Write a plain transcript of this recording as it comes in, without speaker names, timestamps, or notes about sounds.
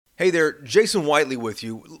Hey there, Jason Whiteley with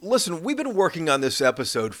you. Listen, we've been working on this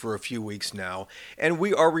episode for a few weeks now, and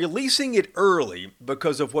we are releasing it early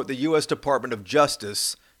because of what the U.S. Department of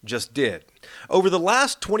Justice just did. Over the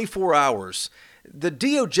last 24 hours, the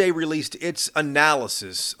DOJ released its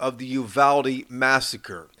analysis of the Uvalde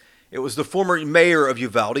massacre. It was the former mayor of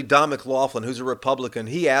Uvalde, Don McLaughlin, who's a Republican.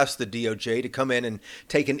 He asked the DOJ to come in and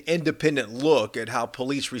take an independent look at how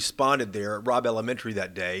police responded there at Robb Elementary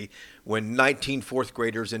that day when 19 fourth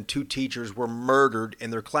graders and 2 teachers were murdered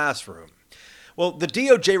in their classroom. Well, the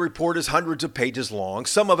DOJ report is hundreds of pages long.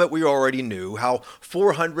 Some of it we already knew, how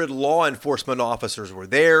 400 law enforcement officers were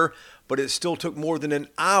there, but it still took more than an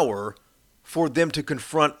hour for them to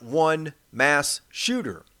confront one mass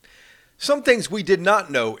shooter. Some things we did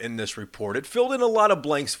not know in this report. It filled in a lot of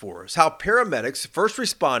blanks for us. How paramedics, first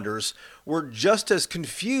responders, were just as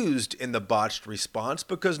confused in the botched response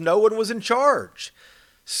because no one was in charge.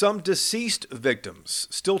 Some deceased victims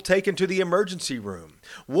still taken to the emergency room.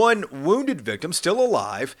 One wounded victim, still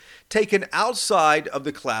alive, taken outside of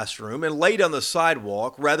the classroom and laid on the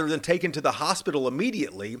sidewalk rather than taken to the hospital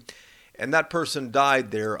immediately. And that person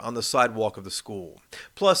died there on the sidewalk of the school.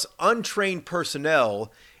 Plus, untrained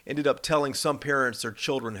personnel ended up telling some parents their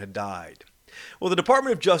children had died. Well, the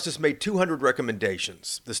Department of Justice made 200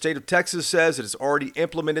 recommendations. The state of Texas says it has already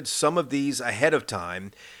implemented some of these ahead of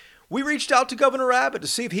time. We reached out to Governor Abbott to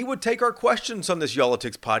see if he would take our questions on this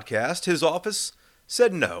Y'all-itics podcast. His office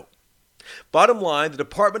said no. Bottom line, the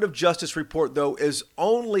Department of Justice report, though, is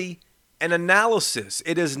only an analysis.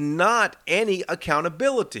 It is not any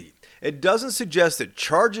accountability. It doesn't suggest that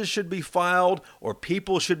charges should be filed or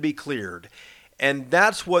people should be cleared. And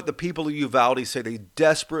that's what the people of Uvalde say they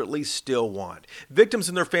desperately still want. Victims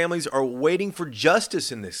and their families are waiting for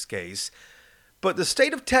justice in this case. But the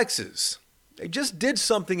state of Texas, they just did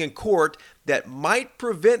something in court that might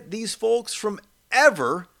prevent these folks from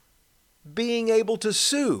ever being able to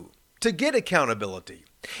sue, to get accountability.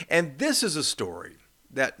 And this is a story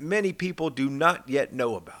that many people do not yet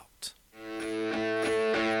know about.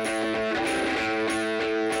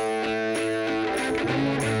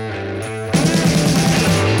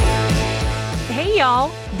 Hey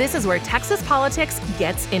y'all, this is where Texas politics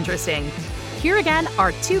gets interesting. Here again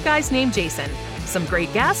are 2 guys named Jason, some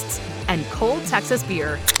great guests, and cold Texas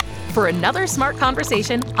beer for another smart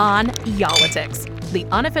conversation on Y'all-itics, the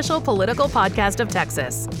unofficial political podcast of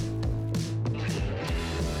Texas.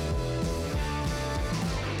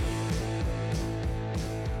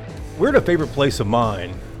 We're at a favorite place of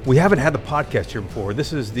mine. We haven't had the podcast here before.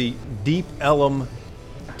 This is the Deep Ellum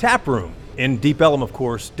Tap Room. In Deep Ellum, of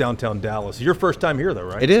course, downtown Dallas. Your first time here, though,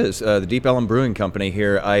 right? It is. The Deep Ellum Brewing Company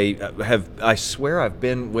here. I swear I've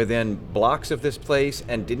been within blocks of this place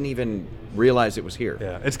and didn't even realize it was here.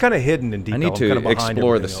 Yeah, it's kind of hidden in Deep Ellum. I need to kind of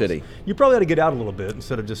explore the city. You probably ought to get out a little bit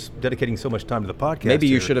instead of just dedicating so much time to the podcast. Maybe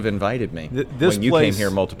you here. should have invited me This when you place, came here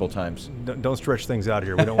multiple times. Don't stretch things out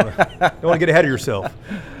here. We don't want to get ahead of yourself.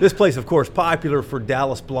 This place, of course, popular for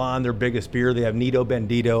Dallas Blonde, their biggest beer. They have Nito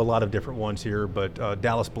Bandito, a lot of different ones here, but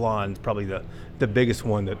Dallas Blonde is probably the biggest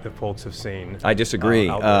one that the folks have seen. I disagree.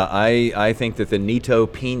 I think that the Nito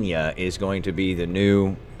Pina is going to be the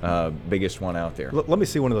new biggest one out there. Let me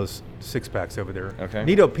see one of those 6-packs over there. Okay.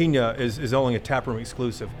 Nito Pina is only a taproom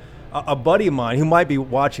exclusive. A buddy of mine who might be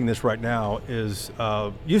watching this right now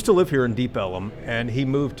used to live here in Deep Ellum, and he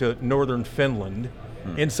moved to northern Finland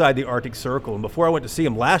inside the Arctic Circle. And before I went to see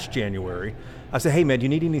him last January, I said, "Hey man, do you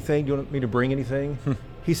need anything? Do you want me to bring anything?"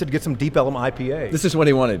 He said, "Get some Deep Ellum IPA." This is what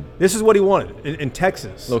he wanted. This is what he wanted in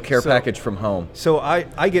Texas. Little care package from home. So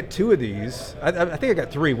I get 2 of these. I think I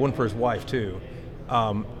got 3, one for his wife too.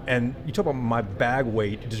 And you talk about my bag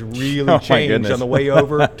weight just really changed on the way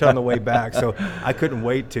over to on the way back. So I couldn't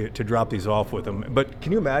wait to drop these off with him. But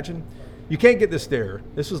can you imagine? You can't get this there.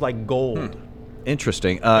 This was like gold.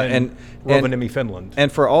 Interesting. And Rovaniemi, Finland.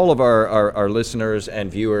 And for all of our listeners and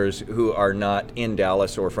viewers who are not in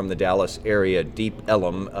Dallas or from the Dallas area, Deep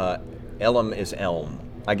Ellum, Ellum is elm.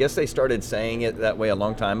 I guess they started saying it that way a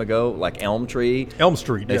long time ago, like Elm Tree. Elm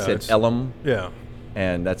Street, They said Ellum. Yeah.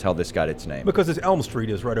 And that's how this got its name. Because it's Elm Street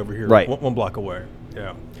is right over here, right. one block away.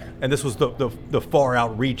 Yeah. And this was the far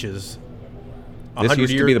out reaches. This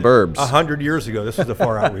used to be the burbs. 100 years ago, this was the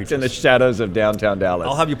far out reaches. It's in the shadows of downtown Dallas.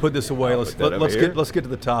 I'll have you put this away. Let's get to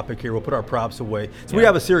the topic here. We'll put our props away. So we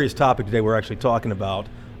have a serious topic today we're actually talking about.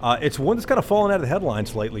 It's one that's kind of fallen out of the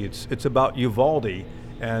headlines lately. It's about Uvalde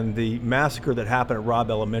and the massacre that happened at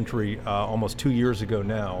Robb Elementary almost 2 years ago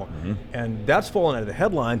now. Mm-hmm. And that's fallen out of the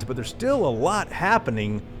headlines, but there's still a lot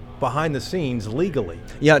happening behind the scenes legally.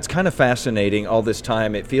 Yeah, it's kind of fascinating all this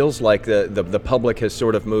time. It feels like the public has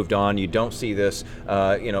sort of moved on. You don't see this,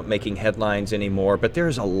 making headlines anymore, but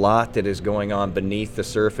there's a lot that is going on beneath the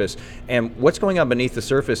surface. And what's going on beneath the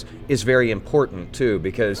surface is very important, too,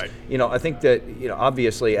 because, I think that,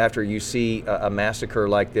 obviously after you see a massacre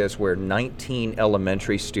like this where 19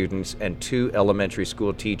 elementary students and 2 elementary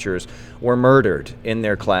school teachers were murdered in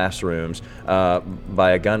their classrooms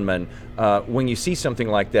by a gunman, when you see something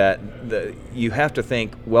like that, you have to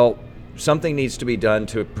think, well, something needs to be done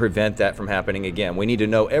to prevent that from happening again. We need to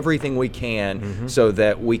know everything we can so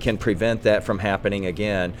that we can prevent that from happening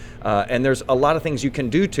again. And there's a lot of things you can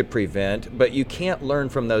do to prevent, but you can't learn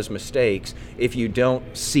from those mistakes if you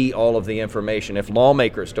don't see all of the information. If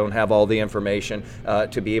lawmakers don't have all the information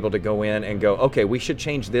to be able to go in and go, okay, we should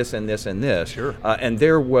change this and this and this. Sure. And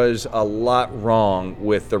there was a lot wrong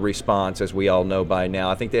with the response, as we all know by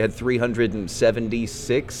now. I think they had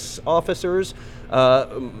 376 officers,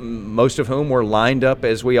 most of whom were lined up,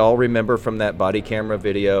 as we all remember from that body camera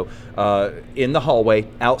video, in the hallway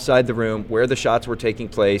outside the room where the shots were taking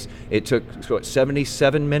place. It took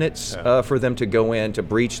 77 minutes for them to go in to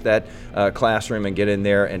breach that classroom and get in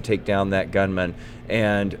there and take down that gunman.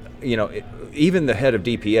 And even the head of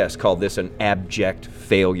DPS called this an abject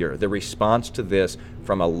failure. The response to this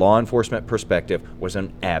from a law enforcement perspective was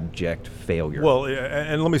an abject failure. Well,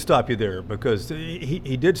 and let me stop you there, because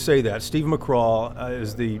he did say that. Stephen McCraw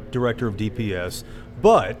is the director of DPS,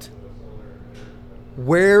 but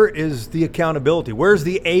where is the accountability? Where's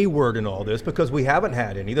the A word in all this? Because we haven't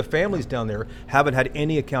had any. The families down there haven't had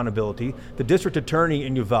any accountability. The district attorney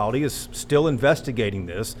in Uvalde is still investigating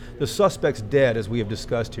this. The suspect's dead, as we have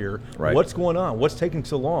discussed here. Right. What's going on? What's taking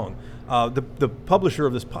so long? The publisher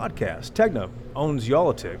of this podcast, Tegna, owns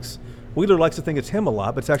Y'all-itics. Wheeler likes to think it's him a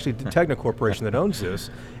lot, but it's actually the Tegna Corporation that owns this.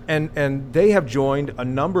 And they have joined a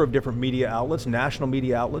number of different media outlets, national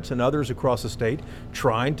media outlets, and others across the state,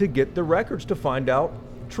 trying to get the records to find out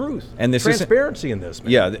truth and this transparency in this,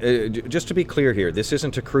 man. Yeah, just to be clear here, this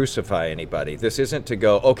isn't to crucify anybody. This isn't to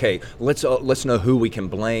go, okay, let's know who we can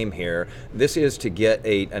blame here. This is to get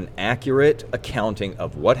an accurate accounting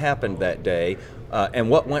of what happened that day, and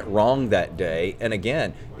what went wrong that day. And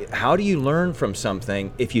again, how do you learn from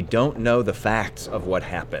something if you don't know the facts of what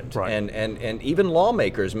happened? Right. And even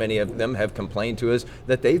lawmakers, many of them have complained to us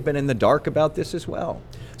that they've been in the dark about this as well.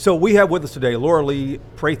 So we have with us today Laura Lee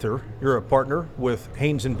Prather. You're a partner with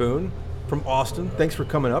Haynes & Boone from Austin. Thanks for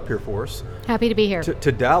coming up here for us. Happy to be here.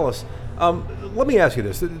 To Dallas. Let me ask you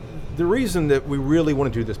this. The reason that we really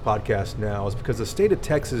want to do this podcast now is because the state of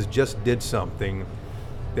Texas just did something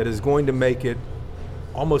that is going to make it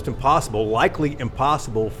almost impossible, likely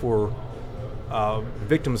impossible for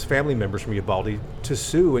victims' family members from Uvalde to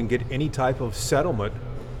sue and get any type of settlement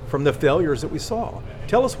from the failures that we saw.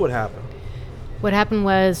 Tell us what happened. What happened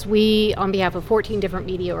was we, on behalf of 14 different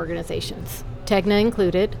media organizations, Tegna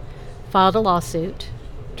included, filed a lawsuit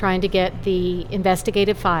trying to get the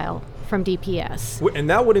investigative file from DPS. And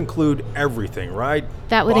that would include everything, right?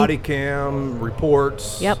 That would body cam,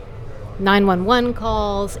 reports. Yep. 911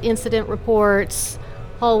 calls, incident reports,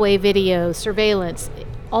 hallway videos, surveillance,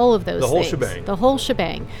 all of those things. The whole shebang. The whole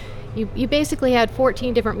shebang. You basically had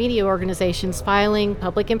 14 different media organizations filing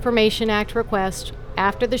Public Information Act requests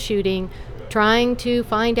after the shooting, trying to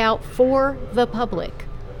find out for the public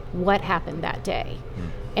what happened that day.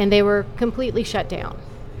 And they were completely shut down.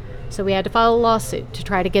 So we had to file a lawsuit to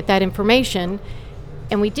try to get that information,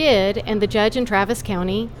 and we did, and the judge in Travis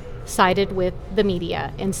County sided with the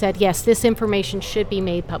media and said, yes, this information should be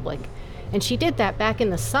made public. And she did that back in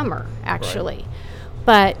the summer, actually. Right.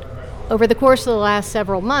 But over the course of the last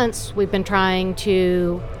several months, we've been trying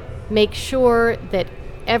to make sure that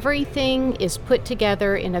everything is put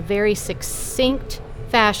together in a very succinct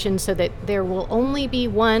fashion so that there will only be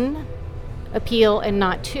one appeal and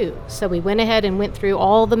not two. So we went ahead and went through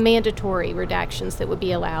all the mandatory redactions that would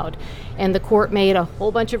be allowed, and the court made a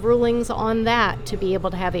whole bunch of rulings on that to be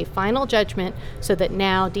able to have a final judgment so that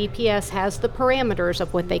now DPS has the parameters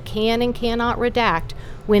of what they can and cannot redact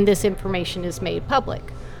when this information is made public.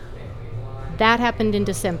 That happened in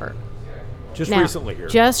December. Recently here.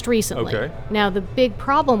 Just recently. Okay. Now, the big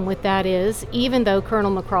problem with that is, even though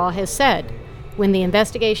Colonel McCraw has said, when the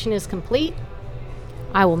investigation is complete,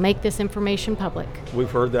 I will make this information public.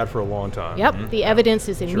 We've heard that for a long time. Yep. The evidence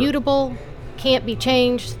is immutable, can't be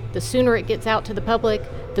changed. The sooner it gets out to the public,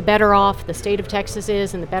 the better off the state of Texas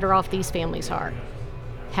is and the better off these families are.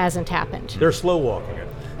 Hasn't happened. They're slow walking it.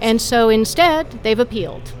 And so instead, they've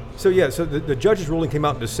appealed. So the judge's ruling came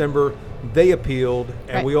out in December. They appealed,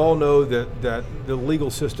 and Right. we all know that the legal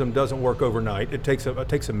system doesn't work overnight. It takes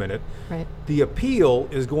a minute. Right. The appeal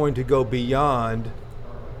is going to go beyond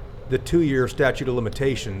the 2-year statute of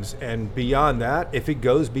limitations, and beyond that, if it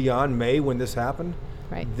goes beyond May when this happened,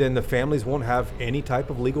 Right. then the families won't have any type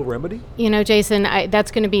of legal remedy? You know, Jason,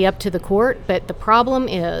 that's going to be up to the court, but the problem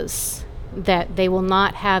is that they will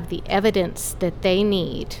not have the evidence that they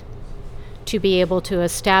need to be able to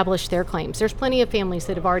establish their claims. There's plenty of families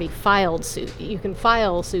that have already filed suit. You can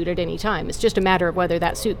file suit at any time. It's just a matter of whether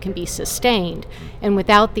that suit can be sustained. And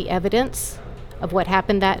without the evidence of what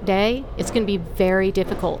happened that day, it's going to be very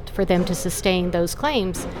difficult for them to sustain those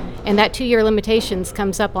claims. And that 2-year limitations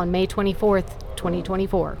comes up on May 24th,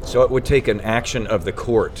 2024. So it would take an action of the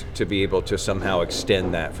court to be able to somehow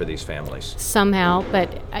extend that for these families. Somehow,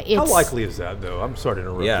 but it's... How likely is that, though? I'm sorry to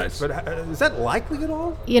interrupt Yeah, you, it's- but is that likely at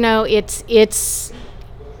all? You know, it's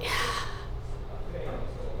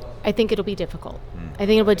I think it'll be difficult. I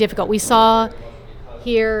think it'll be difficult. We saw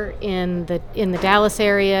here in the Dallas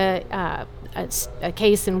area a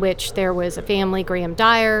case in which there was a family, Graham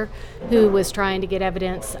Dyer, who was trying to get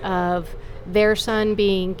evidence of their son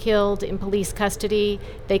being killed in police custody.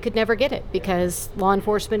 They could never get it because law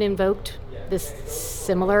enforcement invoked this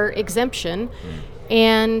similar exemption,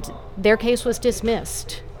 and their case was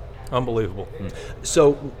dismissed. Unbelievable.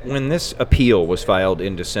 So when this appeal was filed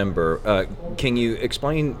in December, can you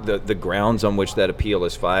explain the grounds on which that appeal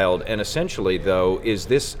is filed? And essentially, though, is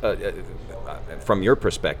this, from your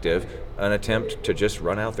perspective, an attempt to just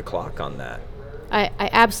run out the clock on that? I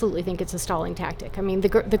absolutely think it's a stalling tactic. I mean, the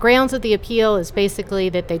grounds of the appeal is basically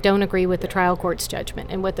that they don't agree with the trial court's judgment.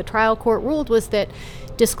 And what the trial court ruled was that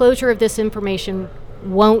disclosure of this information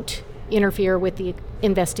won't interfere with the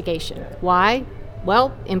investigation. Why?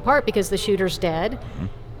 Well, in part because the shooter's dead,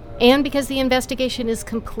 and because the investigation is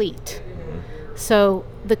complete. So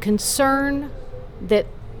the concern that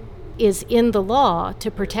is in the law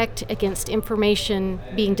to protect against information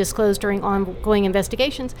being disclosed during ongoing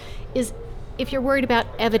investigations is if you're worried about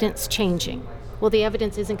evidence changing. Well, the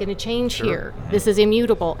evidence isn't going to change here. This is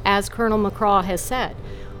immutable, as Colonel McCraw has said.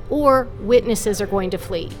 Or witnesses are going to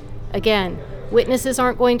flee. Again, witnesses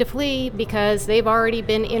aren't going to flee because they've already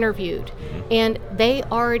been interviewed. And they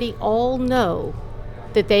already all know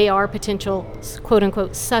that they are potential,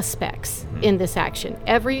 quote-unquote, suspects in this action.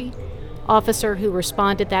 Every officer who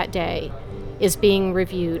responded that day is being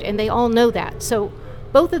reviewed, and they all know that. So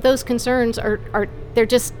both of those concerns they're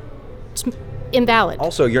just invalid.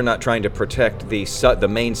 Also, you're not trying to protect the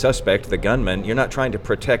main suspect, the gunman. You're not trying to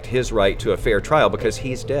protect his right to a fair trial because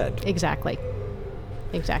he's dead. Exactly.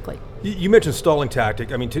 You mentioned stalling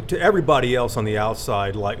tactic. I mean, to everybody else on the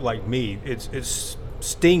outside, like me, it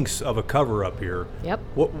stinks of a cover-up here. Yep.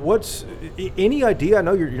 What's any idea? I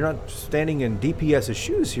know you're not standing in DPS's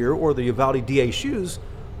shoes here or the Uvalde DA's shoes.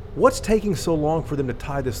 What's taking so long for them to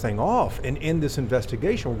tie this thing off and end this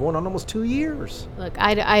investigation? We're going on almost 2 years. Look,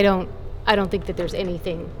 I don't think that there's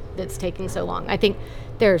anything that's taking so long. I think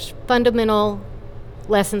there's fundamental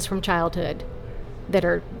lessons from childhood that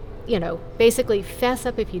are, basically fess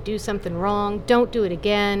up if you do something wrong, don't do it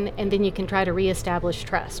again, and then you can try to reestablish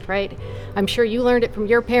trust, right? I'm sure you learned it from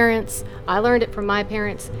your parents. I learned it from my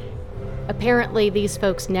parents. Apparently, these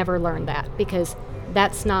folks never learned that because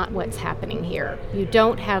that's not what's happening here. You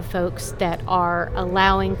don't have folks that are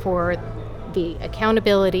allowing for the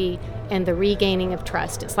accountability and the regaining of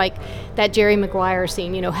trust. It's like that Jerry Maguire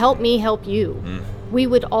scene, help me, help you. We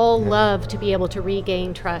would all love to be able to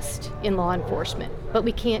regain trust in law enforcement, but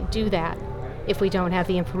we can't do that if we don't have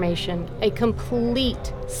the information, a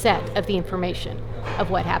complete set of the information of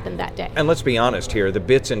what happened that day. And let's be honest here, the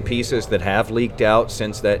bits and pieces that have leaked out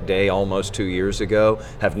since that day almost 2 years ago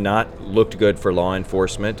have not looked good for law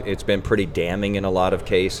enforcement. It's been pretty damning in a lot of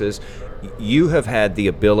cases. You have had the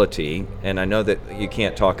ability, and I know that you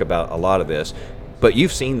can't talk about a lot of this, but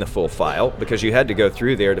you've seen the full file because you had to go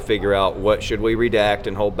through there to figure out what should we redact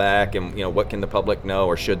and hold back, and what can the public know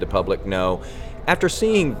or should the public know. After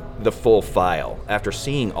seeing the full file, after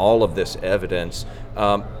seeing all of this evidence,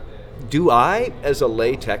 do I, as a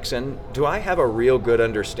lay Texan, do I have a real good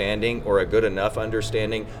understanding or a good enough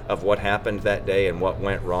understanding of what happened that day and what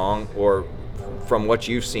went wrong? Or from what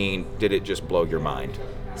you've seen, did it just blow your mind?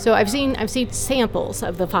 So I've seen samples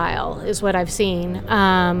of the file is what I've seen,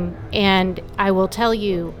 and I will tell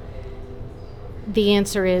you the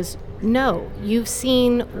answer is no. You've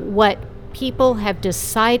seen what people have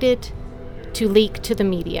decided to leak to the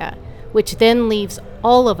media, which then leaves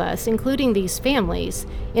all of us, including these families,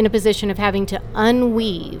 in a position of having to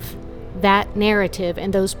unweave that narrative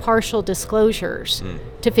and those partial disclosures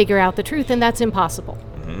to figure out the truth, and that's impossible.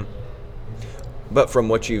 But from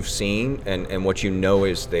what you've seen and what you know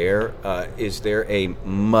is there a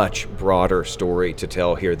much broader story to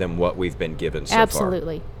tell here than what we've been given so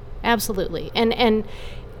Absolutely. Absolutely. And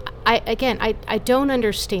I don't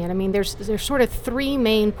understand. I mean, there's sort of three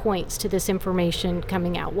main points to this information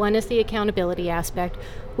coming out. One is the accountability aspect,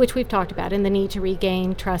 which we've talked about, and the need to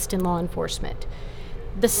regain trust in law enforcement.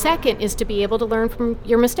 The second is to be able to learn from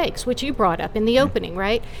your mistakes, which you brought up in the opening,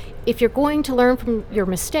 right? If you're going to learn from your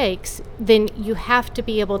mistakes, then you have to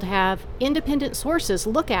be able to have independent sources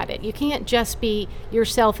look at it. You can't just be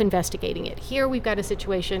yourself investigating it. Here we've got a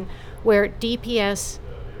situation where DPS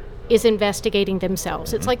is investigating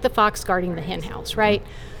themselves. It's like the fox guarding the hen house, right?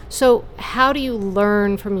 So how do you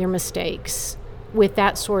learn from your mistakes with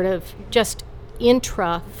that sort of just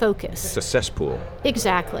intra-focus? It's a cesspool.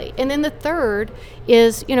 Exactly. And then the third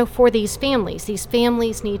is, for these families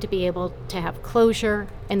need to be able to have closure,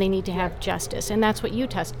 and they need to have justice. And that's what you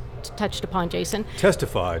touched upon, Jason.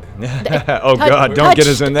 Testified. Oh, God, don't get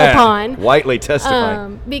us in that. Upon, Whitely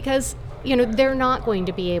testified. because, they're not going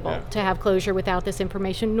to be able to have closure without this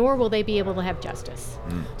information, nor will they be able to have justice.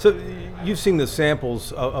 So you've seen the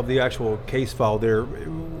samples of the actual case file there.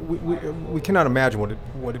 We cannot imagine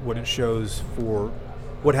what it shows for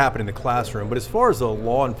what happened in the classroom. But as far as the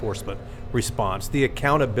law enforcement response, the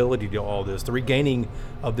accountability to all this, the regaining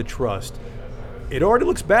of the trust, it already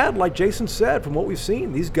looks bad, like Jason said, from what we've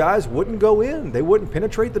seen. These guys wouldn't go in. They wouldn't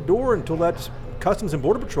penetrate the door until that Customs and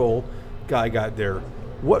Border Patrol guy got there.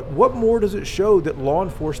 What more does it show that law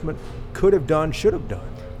enforcement could have done, should have done?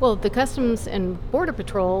 Well, the Customs and Border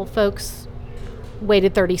Patrol folks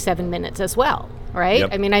waited 37 minutes as well, right? Yep.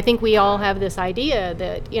 I mean, I think we all have this idea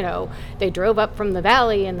that, they drove up from the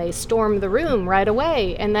valley and they stormed the room right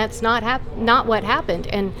away, and that's not what happened.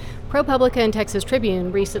 And ProPublica and Texas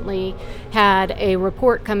Tribune recently had a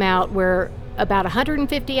report come out where about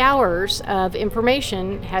 150 hours of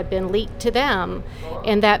information had been leaked to them,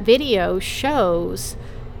 and that video shows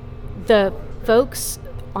the folks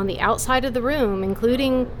on the outside of the room,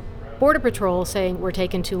 including Border Patrol, saying, we're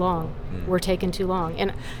taking too long. We're taking too long.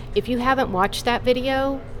 And if you haven't watched that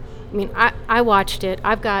video, I mean, I watched it.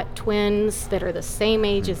 I've got twins that are the same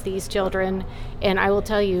age as these children, and I will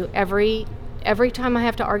tell you, every time I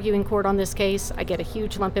have to argue in court on this case, I get a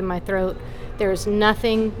huge lump in my throat. There's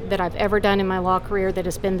nothing that I've ever done in my law career that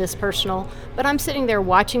has been this personal, but I'm sitting there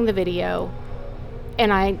watching the video,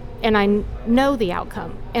 and I know the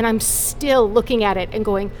outcome, and I'm still looking at it and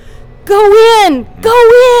going, go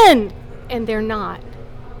in, and they're not.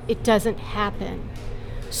 It doesn't happen.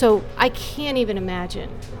 So I can't even imagine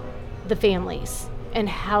the families and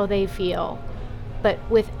how they feel, but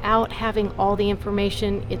without having all the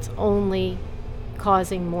information, it's only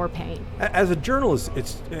causing more pain. As a journalist,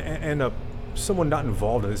 someone not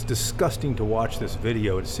involved in it, it's disgusting to watch this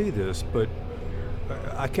video and see this, but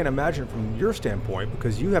I can't imagine from your standpoint,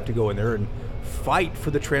 because you have to go in there and fight for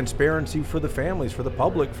the transparency for the families, for the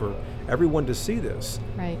public, for everyone to see this.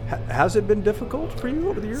 Right. Has it been difficult for you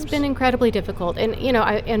over the years? It's been incredibly difficult, and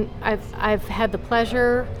I've had the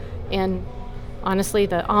pleasure and honestly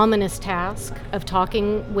the ominous task of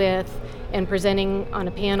talking with and presenting on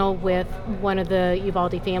a panel with one of the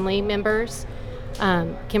Uvalde family members.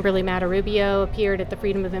 Kimberly Matarubio appeared at the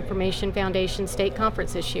Freedom of Information Foundation State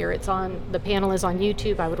Conference this year. The panel is on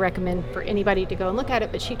YouTube. I would recommend for anybody to go and look at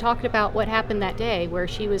it, but she talked about what happened that day where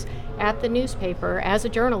she was at the newspaper as a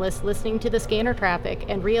journalist listening to the scanner traffic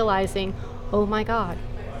and realizing, oh my God,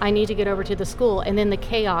 I need to get over to the school, and then the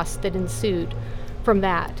chaos that ensued from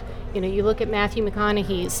that. You look at Matthew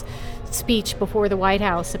McConaughey's speech before the White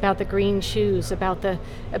House about the green shoes, about the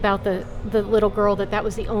little girl, that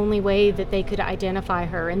was the only way that they could identify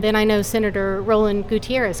her. And then I know Senator Roland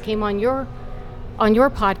Gutierrez came on your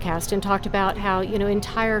podcast and talked about how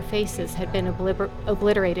entire faces had been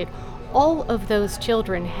obliterated. All of those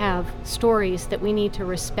children have stories that we need to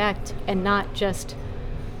respect and not just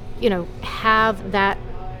have that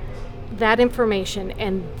information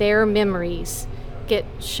and their memories get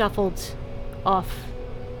shuffled off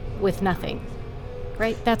with nothing,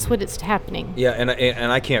 right? That's what it's happening. Yeah,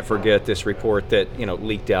 and I can't forget this report that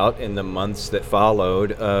leaked out in the months that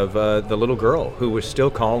followed of the little girl who was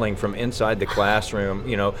still calling from inside the classroom,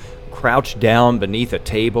 crouched down beneath a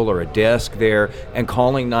table or a desk there and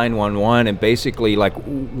calling 911 and basically like,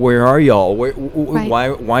 where are y'all?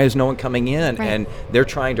 Why is no one coming in? Right. And they're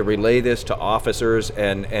trying to relay this to officers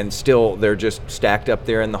and still they're just stacked up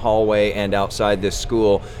there in the hallway and outside this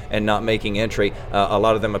school and not making entry. A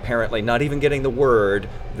lot of them apparently not even getting the word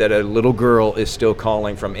that a little girl is still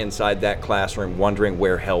calling from inside that classroom wondering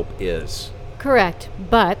where help is. Correct,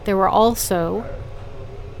 but there were also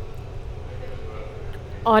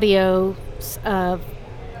audio tapes of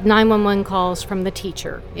 911 calls from the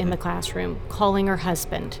teacher in the classroom calling her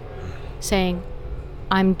husband, saying,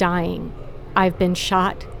 "I'm dying. I've been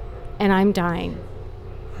shot and I'm dying."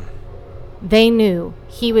 They knew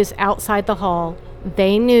he was outside the hall.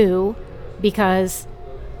 They knew because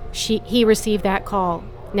he received that call.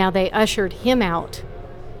 Now they ushered him out,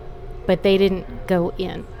 but they didn't go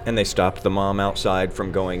in. And they stopped the mom outside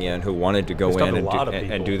from going in, who wanted to go in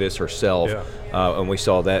and do this herself. Yeah. And we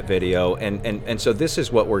saw that video. And so this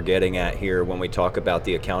is what we're getting at here when we talk about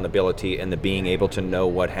the accountability and the being able to know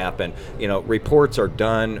what happened. You know, reports are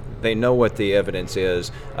done. They know what the evidence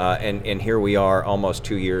is. And here we are almost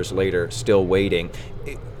 2 years later, still waiting.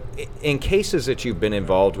 In cases that you've been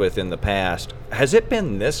involved with in the past, has it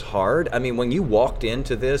been this hard? I mean, when you walked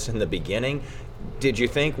into this in the beginning, did you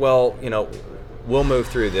think, well, you know, we'll move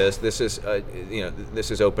through this. This is,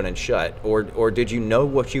 this is open and shut. Or did you know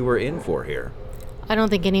what you were in for here? I don't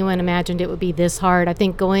think anyone imagined it would be this hard. I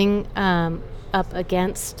think going up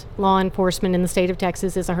against law enforcement in the state of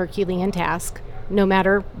Texas is a Herculean task, no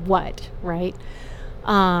matter what, right?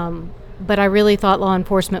 But I really thought law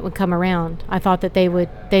enforcement would come around. I thought that they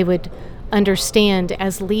would understand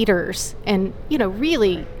as leaders and,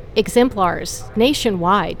 really exemplars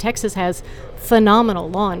nationwide. Texas has phenomenal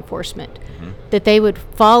law enforcement. That they would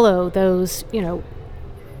follow those,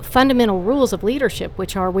 fundamental rules of leadership,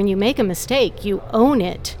 which are when you make a mistake, you own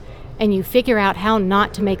it and you figure out how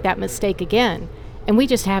not to make that mistake again. And we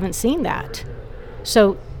just haven't seen that.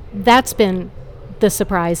 So that's been the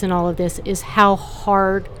surprise in all of this, is how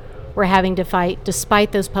hard we're having to fight,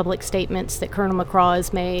 despite those public statements that Colonel McCraw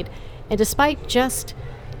has made, and despite just,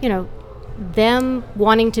 them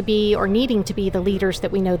wanting to be or needing to be the leaders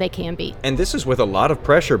that we know they can be. And this is with a lot of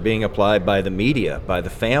pressure being applied by the media, by the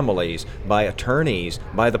families, by attorneys,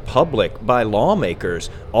 by the public, by lawmakers,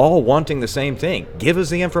 all wanting the same thing. Give us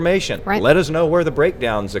the information. Right. Let us know where the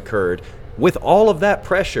breakdowns occurred. With all of that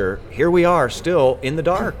pressure, here we are still in the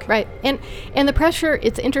dark. Right. And the pressure,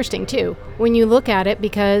 it's interesting too, when you look at it,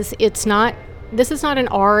 because this is not an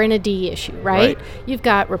R and a D issue, right? You've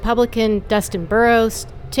got Republican Dustin Burrows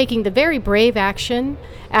taking the very brave action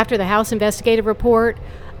after the House investigative report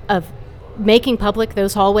of making public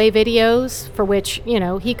those hallway videos, for which,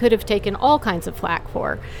 he could have taken all kinds of flack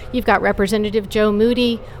for. You've got Representative Joe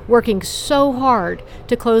Moody working so hard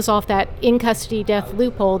to close off that in-custody death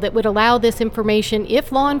loophole that would allow this information, if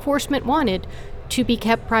law enforcement wanted, to be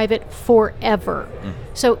kept private forever.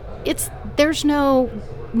 So there's no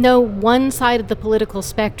one side of the political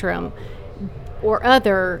spectrum or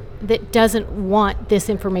other that doesn't want this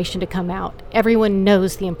information to come out. Everyone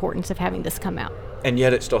knows the importance of having this come out. And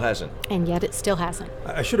yet it still hasn't.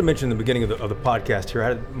 I should have mentioned in the beginning of the podcast here, I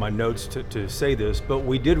had my notes to say this, but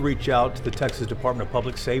we did reach out to the Texas Department of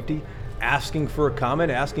Public Safety asking for a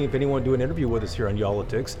comment, asking if anyone would do an interview with us here on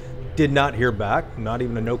Y'all-itics. Did not hear back, not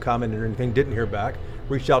even a no comment or anything, didn't hear back.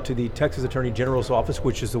 Reached out to the Texas Attorney General's office,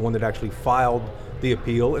 which is the one that actually filed the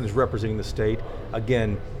appeal and is representing the state.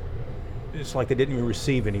 Again, it's like they didn't even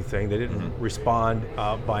receive anything. They didn't respond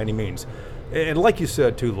by any means. And like you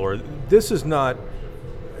said too, Laura, this is not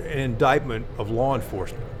an indictment of law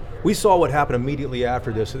enforcement. We saw what happened immediately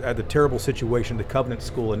after this at the terrible situation at the Covenant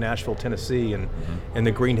School in Nashville, Tennessee, and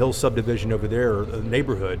the Green Hills subdivision over there, the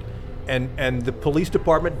neighborhood. And the police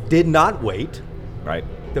department did not wait. Right.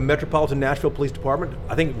 The Metropolitan Nashville Police Department,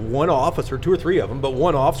 I think one officer, 2 or 3 of them, but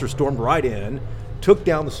one officer stormed right in, took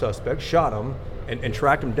down the suspect, shot him, and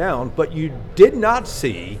tracked him down. But you did not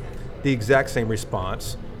see the exact same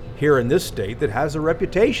response here in this state that has a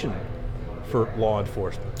reputation for law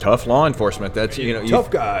enforcement. Tough law enforcement. That's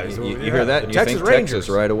tough guys. You hear that and you Texas think Rangers. Texas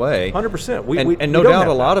right away. 100%. And no doubt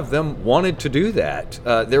a lot of them wanted to do that.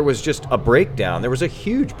 There was just a breakdown. There was a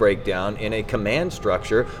huge breakdown in a command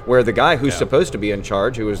structure where the guy who's supposed to be in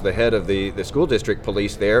charge, who was the head of the school district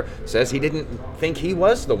police there, says he didn't think he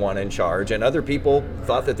was the one in charge, and other people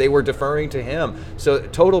thought that they were deferring to him. So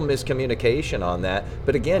total miscommunication on that.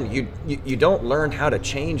 But again, you don't learn how to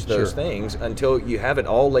change those things until you have it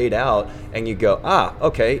all laid out and you go,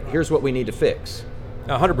 okay, here's what we need to fix.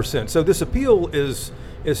 100%. So this appeal is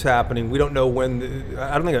happening. We don't know when.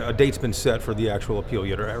 I don't think a date's been set for the actual appeal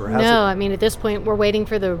yet, or has it? No, I mean, at this point, we're waiting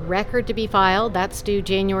for the record to be filed. That's due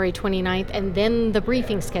January 29th, and then the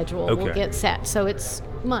briefing schedule will get set. So it's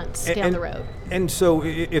months down the road. And so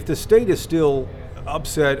if the state is still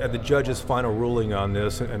upset at the judge's final ruling on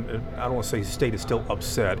this, and I don't want to say the state is still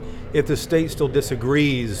upset, if the state still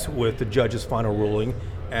disagrees with the judge's final ruling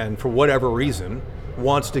and for whatever reason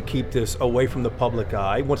wants to keep this away from the public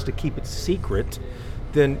eye, wants to keep it secret,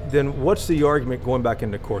 then what's the argument going back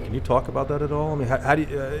into court? Can you talk about that at all? I mean, how do you,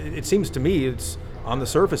 it seems to me, it's on the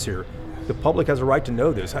surface here, The public has a right to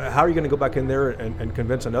know this. How are you going to go back in there and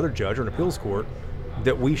convince another judge or an appeals court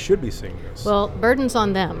that we should be seeing this? Well, burden's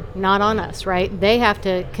on them, not on us, right? They have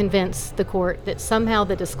to convince the court that somehow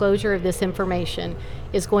the disclosure of this information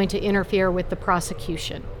is going to interfere with the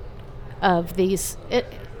prosecution of these.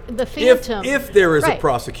 The phantom. If there is a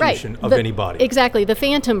prosecution of anybody. Exactly, the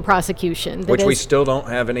phantom prosecution. Which we still don't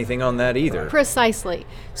have anything on that either. Precisely.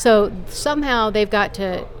 So somehow they've got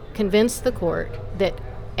to convince the court that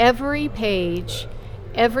every page,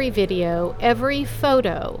 every video, every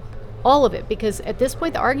photo, all of it, because at this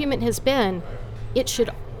point the argument has been it should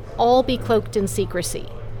all be cloaked in secrecy.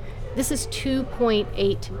 This is 2.8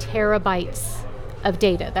 terabytes of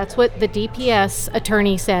data. That's what the DPS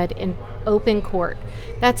attorney said in open court.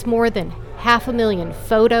 That's more than 500,000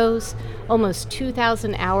 photos, almost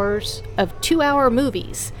 2,000 hours of 2-hour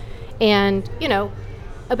movies, and,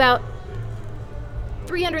 about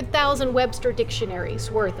 300,000 Webster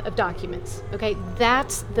dictionaries worth of documents. Okay,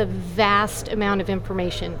 that's the vast amount of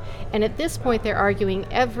information. And at this point, they're arguing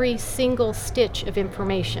every single stitch of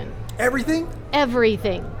information. Everything?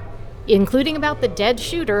 Everything, including about the dead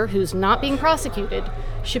shooter who's not being prosecuted,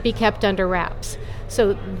 should be kept under wraps.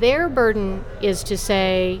 So their burden is to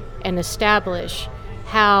say and establish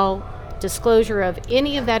how disclosure of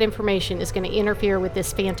any of that information is going to interfere with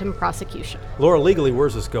this phantom prosecution. Laura, legally,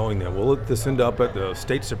 where's this going then? Will this end up at the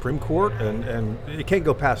state Supreme Court? And it can't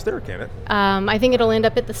go past there, can it? I think it'll end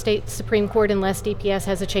up at the state Supreme Court unless DPS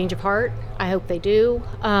has a change of heart. I hope they do.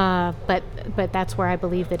 But that's where I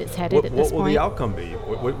believe that it's headed at this point. What will the outcome be?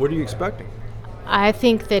 What are you expecting? I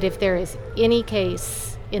think that if there is any case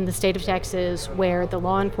in the state of Texas where the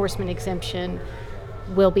law enforcement exemption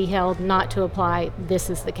will be held not to apply, this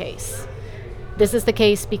is the case. This is the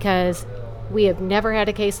case because we have never had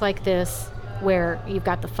a case like this where you've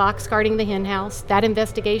got the fox guarding the hen house. That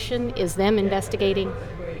investigation is them investigating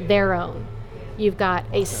their own. You've got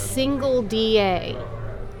a single DA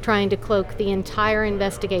trying to cloak the entire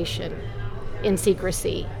investigation in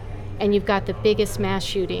secrecy. And you've got the biggest mass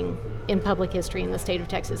shooting in public history in the state of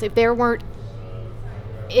Texas. If there weren't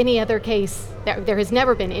any other case, there has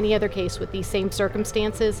never been any other case with these same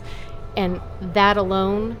circumstances, and that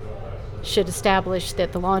alone should establish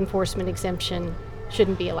that the law enforcement exemption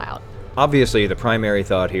shouldn't be allowed. Obviously, the primary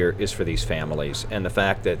thought here is for these families, and the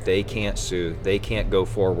fact that they can't sue, they can't go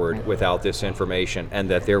forward without this information, and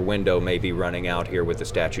that their window may be running out here with the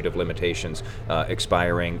statute of limitations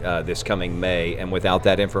expiring this coming May, and without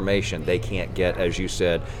that information, they can't get, as you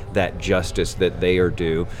said, that justice that they are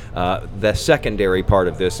due. The secondary part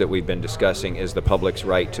of this that we've been discussing is the public's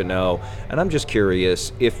right to know, and I'm just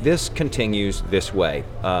curious, if this continues this way,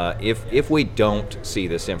 if we don't see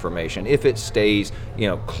this information, if it stays,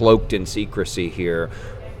 cloaked in secrecy here,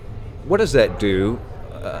 what does that do,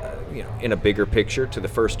 in a bigger picture to the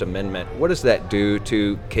First Amendment? What does that do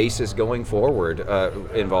to cases going forward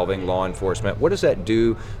involving law enforcement? What does that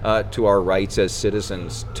do to our rights as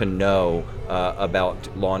citizens to know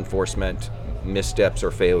about law enforcement missteps or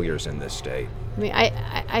failures in this state?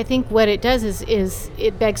 I think what it does is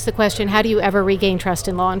it begs the question, how do you ever regain trust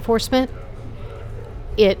in law enforcement?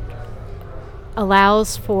 It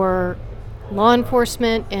allows for law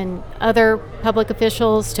enforcement and other public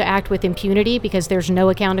officials to act with impunity because there's no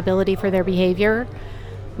accountability for their behavior.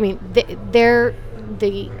 The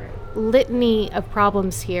litany of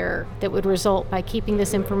problems here that would result by keeping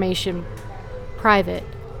this information private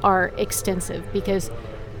are extensive, because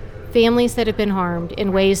families that have been harmed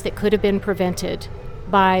in ways that could have been prevented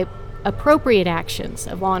by appropriate actions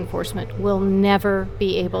of law enforcement will never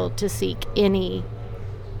be able to seek any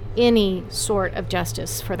sort of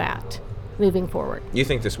justice for that moving forward. You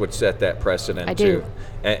think this would set that precedent? I do.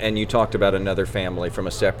 And you talked about another family from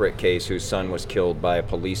a separate case whose son was killed by a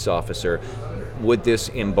police officer. Would this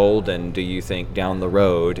embolden, do you think, down the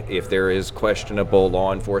road, if there is questionable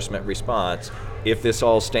law enforcement response, if this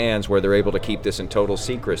all stands where they're able to keep this in total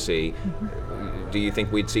secrecy, do you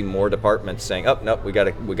think we'd see more departments saying, "Oh no, we got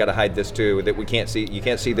to hide this too. That you can't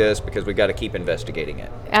see this because we got to keep investigating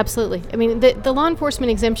it"? Absolutely. The law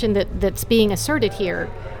enforcement exemption that's being asserted here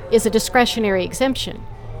is a discretionary exemption.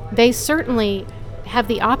 They certainly have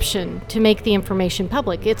the option to make the information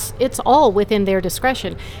public. It's all within their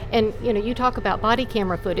discretion. And you talk about body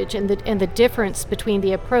camera footage and the difference between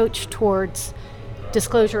the approach towards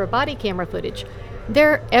disclosure of body camera footage.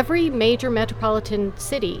 Every major metropolitan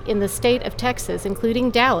city in the state of Texas,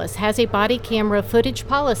 including Dallas, has a body camera footage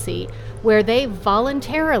policy where they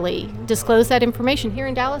voluntarily disclose that information. Here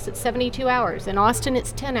in Dallas, it's 72 hours. In Austin,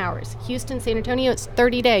 it's 10 hours. Houston, San Antonio, it's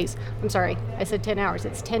 30 days. I'm sorry, I said 10 hours.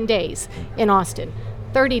 It's 10 days in Austin,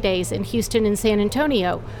 30 days in Houston and San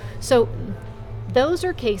Antonio. So those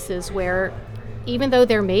are cases where, even though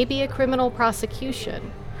there may be a criminal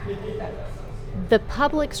prosecution, the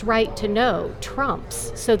public's right to know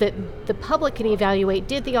trumps, so that the public can evaluate,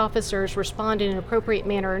 did the officers respond in an appropriate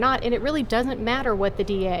manner or not, and it really doesn't matter what the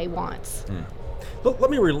DA wants.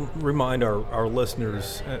 Let me remind our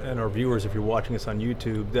listeners and our viewers, if you're watching us on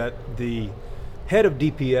YouTube, that the head of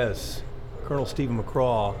DPS, Colonel Stephen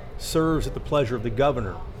McCraw, serves at the pleasure of the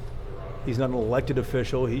governor. He's not an elected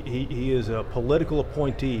official. He is a political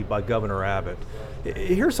appointee by Governor Abbott.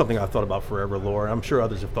 Here's something I've thought about forever, Laura. I'm sure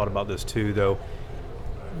others have thought about this too, though.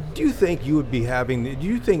 Do you think you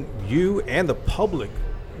and the public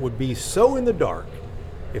would be so in the dark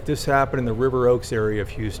if this happened in the River Oaks area of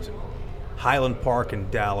Houston, Highland Park in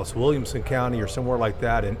Dallas, Williamson County, or somewhere like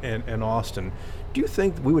that in Austin? Do you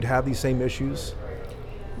think we would have these same issues?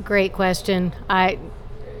 Great question.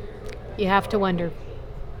 You have to wonder.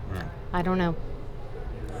 I don't know.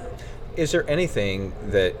 Is there anything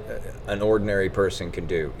that an ordinary person can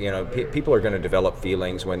do? You know, people are going to develop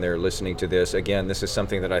feelings when they're listening to this. Again, this is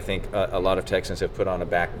something that I think a lot of Texans have put on a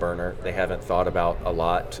back burner. They haven't thought about a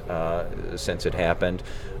lot since it happened.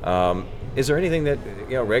 Is there anything that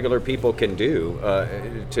regular people can do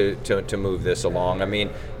to move this along? I mean,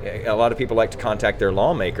 a lot of people like to contact their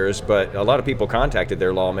lawmakers, but a lot of people contacted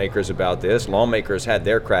their lawmakers about this. Lawmakers had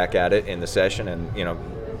their crack at it in the session, and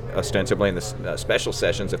ostensibly in the special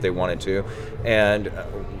sessions if they wanted to, and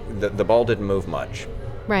the ball didn't move much.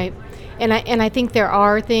 Right. And I think there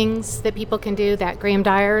are things that people can do. That Graham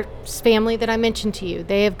Dyer's family that I mentioned to you,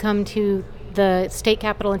 they have come to the state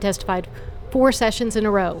capitol and testified 4 sessions in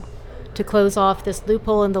a row to close off this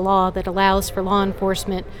loophole in the law that allows for law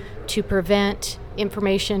enforcement to prevent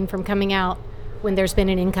information from coming out when there's been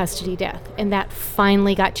an in-custody death. And that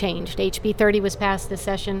finally got changed. HB 30 was passed this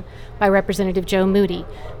session by Representative Joe Moody,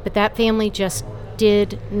 but that family just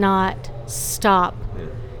did not stop.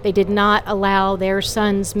 They did not allow their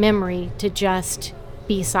son's memory to just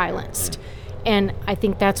be silenced. And I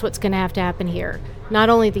think that's what's going to have to happen here. Not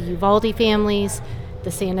only the Uvalde families, the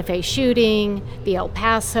Santa Fe shooting, the El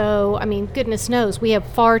Paso. I mean, goodness knows, we have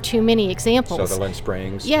far too many examples. Sutherland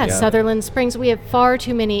Springs. Yes, yeah. Sutherland Springs. We have far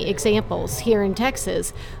too many examples here in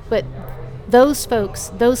Texas. But those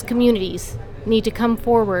folks, those communities need to come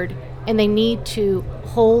forward, and they need to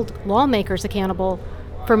hold lawmakers accountable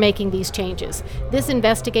for making these changes. This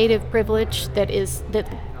investigative privilege that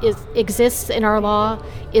exists in our law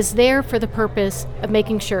is there for the purpose of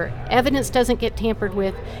making sure evidence doesn't get tampered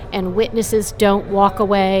with and witnesses don't walk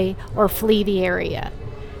away or flee the area.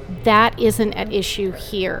 That isn't at issue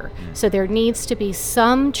here. So there needs to be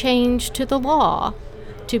some change to the law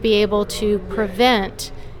to be able to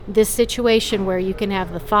prevent this situation where you can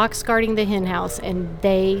have the fox guarding the hen house and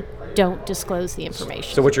they don't disclose the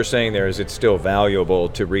information. So what you're saying there is it's still valuable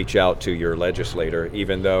to reach out to your legislator,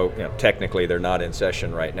 even though technically they're not in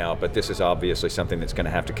session right now, but this is obviously something that's going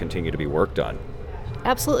to have to continue to be worked on.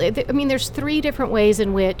 Absolutely. I mean, there's 3 different ways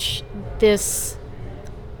in which this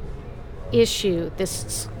issue,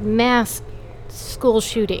 this mass school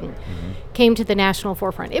shooting, came to the national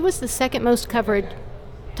forefront. It was the second most covered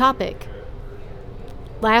topic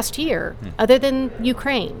last year, other than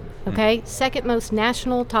Ukraine. Okay, second most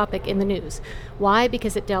national topic in the news. Why?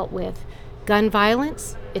 Because it dealt with gun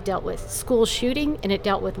violence, it dealt with school shooting, and it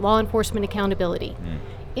dealt with law enforcement accountability.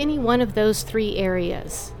 Any one of those 3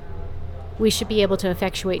 areas we should be able to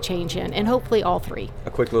effectuate change in, and hopefully all 3.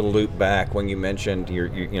 A quick little loop back when you mentioned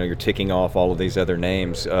you're ticking off all of these other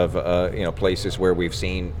names of places where we've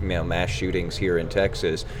seen mass shootings here in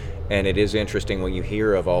Texas. And it is interesting when you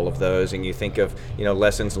hear of all of those and you think of,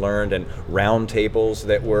 lessons learned and round tables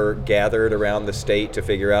that were gathered around the state to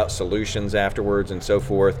figure out solutions afterwards and so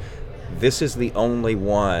forth. This is the only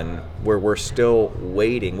one where we're still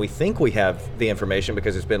waiting. We think we have the information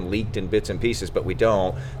because it's been leaked in bits and pieces, but we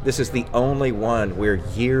don't. This is the only one where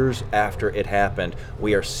years after it happened,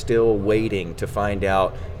 we are still waiting to find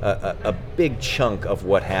out a big chunk of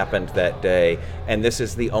what happened that day. And this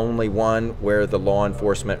is the only one where the law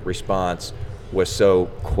enforcement response was so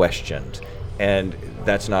questioned. And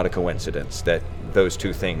that's not a coincidence that those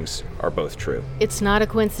 2 things are both true. It's not a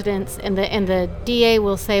coincidence, and the DA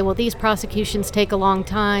will say, well, these prosecutions take a long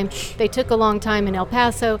time. They took a long time in El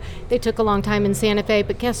Paso, they took a long time in Santa Fe,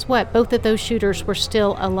 but guess what? Both of those shooters were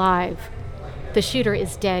still alive. The shooter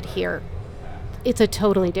is dead here. It's a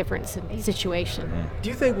totally different situation. Do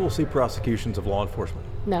you think we'll see prosecutions of law enforcement?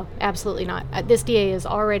 No, absolutely not. This DA has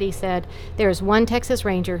already said there is one Texas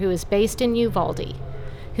Ranger who is based in Uvalde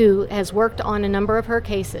who has worked on a number of her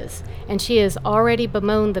cases, and she has already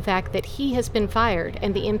bemoaned the fact that he has been fired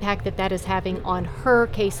and the impact that that is having on her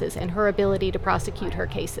cases and her ability to prosecute her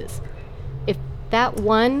cases. If that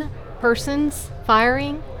one person's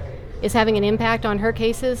firing is having an impact on her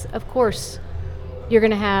cases, of course you're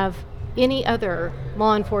going to have any other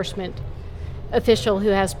law enforcement official who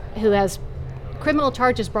has criminal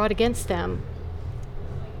charges brought against them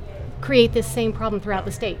create this same problem throughout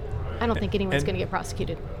the state. I don't think anyone's going to get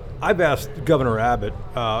prosecuted. I've asked Governor Abbott,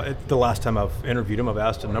 the last time I've interviewed him, I've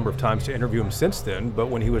asked a number of times to interview him since then, but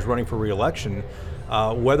when he was running for re-election,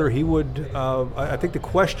 whether he would, I think the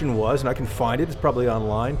question was, and I can find it, it's probably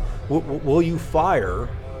online, will you fire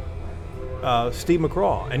Steve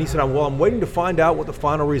McCraw? And he said, well, I'm waiting to find out what the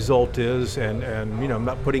final result is, and I'm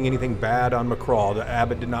not putting anything bad on McCraw. The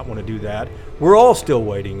Abbott did not want to do that. We're all still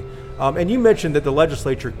waiting. And you mentioned that the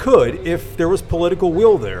legislature could, if there was political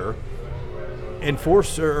will there,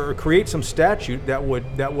 enforce or create some statute that would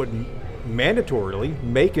mandatorily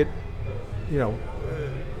make it,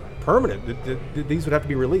 permanent. That these would have to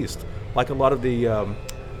be released, like a lot of the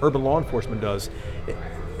urban law enforcement does.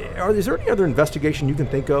 Is there any other investigation you can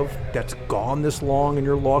think of that's gone this long in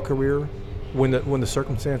your law career when the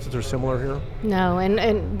circumstances are similar here? No,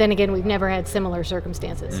 and then again, we've never had similar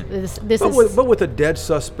circumstances. But with a dead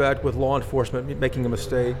suspect, with law enforcement making a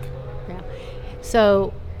mistake. Yeah.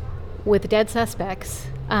 So with dead suspects,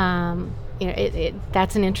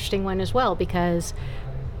 that's an interesting one as well, because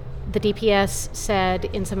the DPS said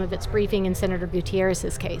in some of its briefing in Senator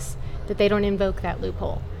Gutierrez's case that they don't invoke that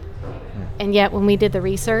loophole. And yet when we did the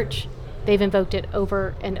research, they've invoked it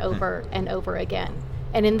over and over and over again.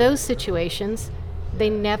 And in those situations, they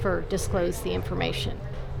never disclose the information.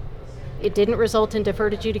 It didn't result in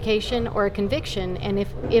deferred adjudication or a conviction, and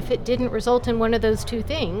if it didn't result in one of those two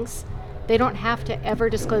things, they don't have to ever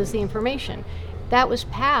disclose the information. That was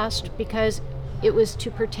passed because it was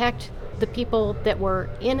to protect the people that were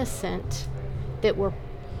innocent, that were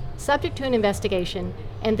subject to an investigation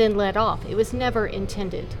and then let off. It was never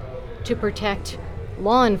intended to protect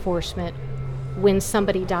law enforcement when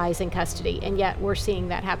somebody dies in custody, and yet we're seeing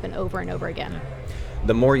that happen over and over again.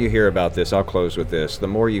 The more you hear about this, I'll close with this, the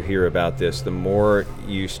more you hear about this, the more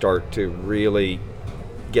you start to really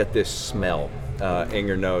get this smell in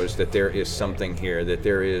your nose that there is something here, that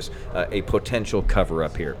there is a potential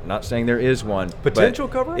cover-up here. Not saying there is one. Potential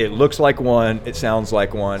cover-up? It looks like one, it sounds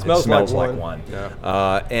like one, it smells like one.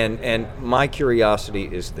 Yeah. And my curiosity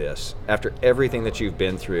is this. After everything that you've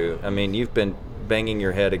been through, I mean, you've been banging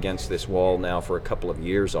your head against this wall now for a couple of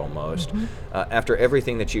years almost. Mm-hmm. After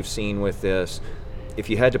everything that you've seen with this, if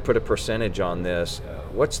you had to put a percentage on this,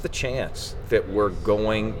 what's the chance that we're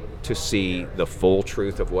going to see the full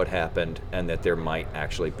truth of what happened and that there might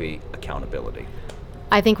actually be accountability?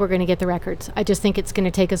 I think we're going to get the records. I just think it's going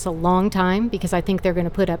to take us a long time, because I think they're going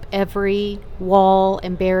to put up every wall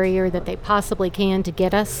and barrier that they possibly can to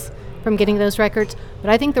get us from getting those records. But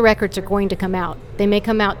I think the records are going to come out. They may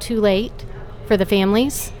come out too late for the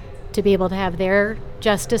families to be able to have their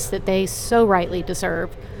justice that they so rightly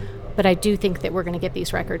deserve. But I do think that we're going to get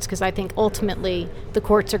these records, because I think ultimately the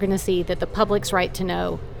courts are going to see that the public's right to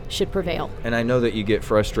know should prevail. And I know that you get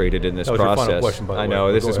frustrated in this that was process. Your final question, by the I way.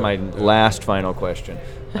 know, this Go is ahead. my last final question.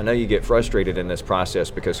 I know you get frustrated in this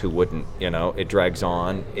process, because who wouldn't? It drags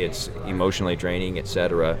on, it's emotionally draining,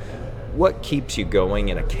 etc. What keeps you going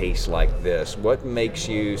in a case like this? What makes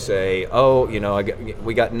you say,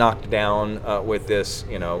 we got knocked down with this,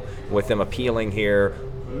 with them appealing here?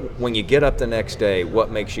 When you get up the next day, what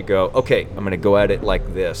makes you go, okay, I'm going to go at it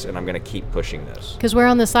like this, and I'm going to keep pushing this? Because we're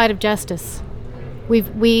on the side of justice.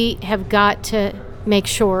 We have got to make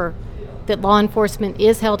sure that law enforcement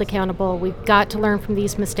is held accountable. We've got to learn from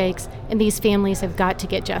these mistakes, and these families have got to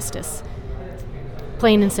get justice.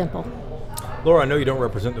 Plain and simple. Laura, I know you don't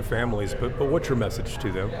represent the families, but what's your message to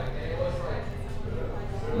them?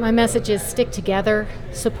 My message is stick together,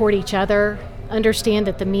 support each other, understand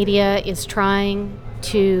that the media is trying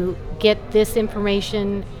to get this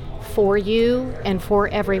information for you and for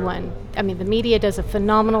everyone. I mean, the media does a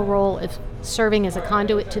phenomenal role of serving as a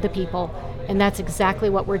conduit to the people, and that's exactly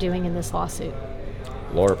what we're doing in this lawsuit.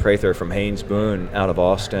 Laura Prather from Haynes Boone out of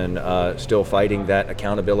Austin, still fighting that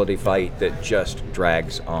accountability fight that just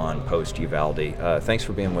drags on post-Uvalde. Thanks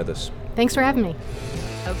for being with us. Thanks for having me.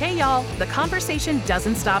 Okay, y'all, the conversation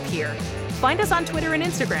doesn't stop here. Find us on Twitter and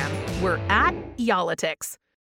Instagram. We're at Y'all-itics.